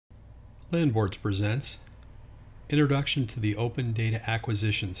Landboards presents Introduction to the Open Data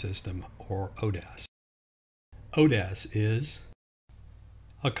Acquisition System, or ODAS. ODAS is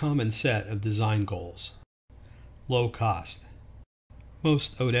a common set of design goals. Low cost.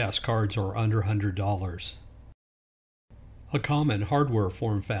 Most ODAS cards are under $100. A common hardware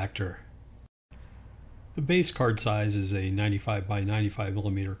form factor. The base card size is a 95 by 95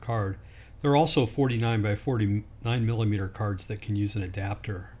 millimeter card. There are also 49 by 49 millimeter cards that can use an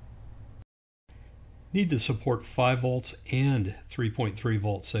adapter. Need to support 5 volts and 3.3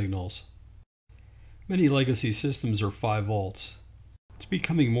 volt signals. Many legacy systems are 5 volts. It's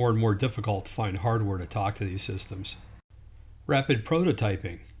becoming more and more difficult to find hardware to talk to these systems. Rapid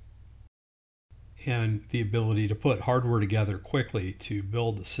prototyping and the ability to put hardware together quickly to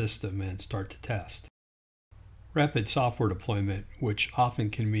build the system and start to test. Rapid software deployment, which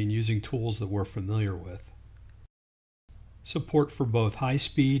often can mean using tools that we're familiar with. Support for both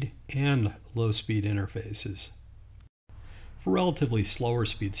high-speed and low-speed interfaces. For relatively slower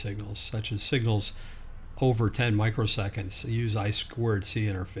speed signals, such as signals over 10 microseconds, use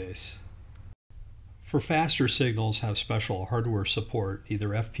I2C interface. For faster signals, have special hardware support, either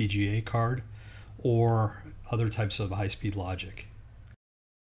FPGA card or other types of high-speed logic.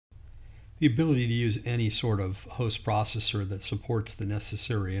 The ability to use any sort of host processor that supports the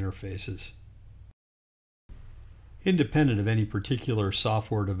necessary interfaces. Independent of any particular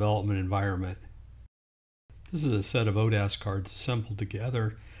software development environment. This is a set of ODAS cards assembled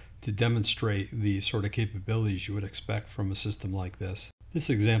together to demonstrate the sort of capabilities you would expect from a system like this. This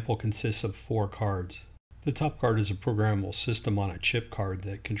example consists of 4 cards. The top card is a programmable system on a chip card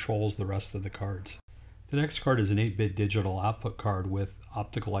that controls the rest of the cards. The next card is an 8-bit digital output card with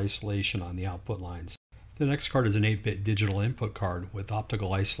optical isolation on the output lines. The next card is an 8-bit digital input card with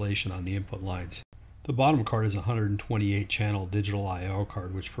optical isolation on the input lines. The bottom card is a 128-channel digital I/O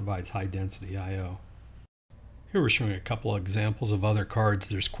card which provides high-density I/O. Here we're showing a couple of examples of other cards.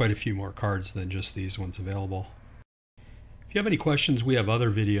 There's quite a few more cards than just these ones available. If you have any questions, we have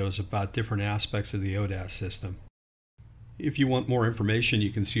other videos about different aspects of the ODAS system. If you want more information, you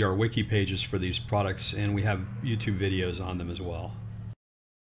can see our wiki pages for these products, and we have YouTube videos on them as well.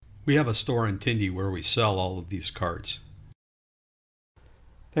 We have a store in Tindie where we sell all of these cards.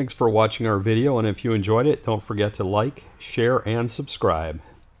 Thanks for watching our video, and if you enjoyed it, don't forget to like, share, and subscribe.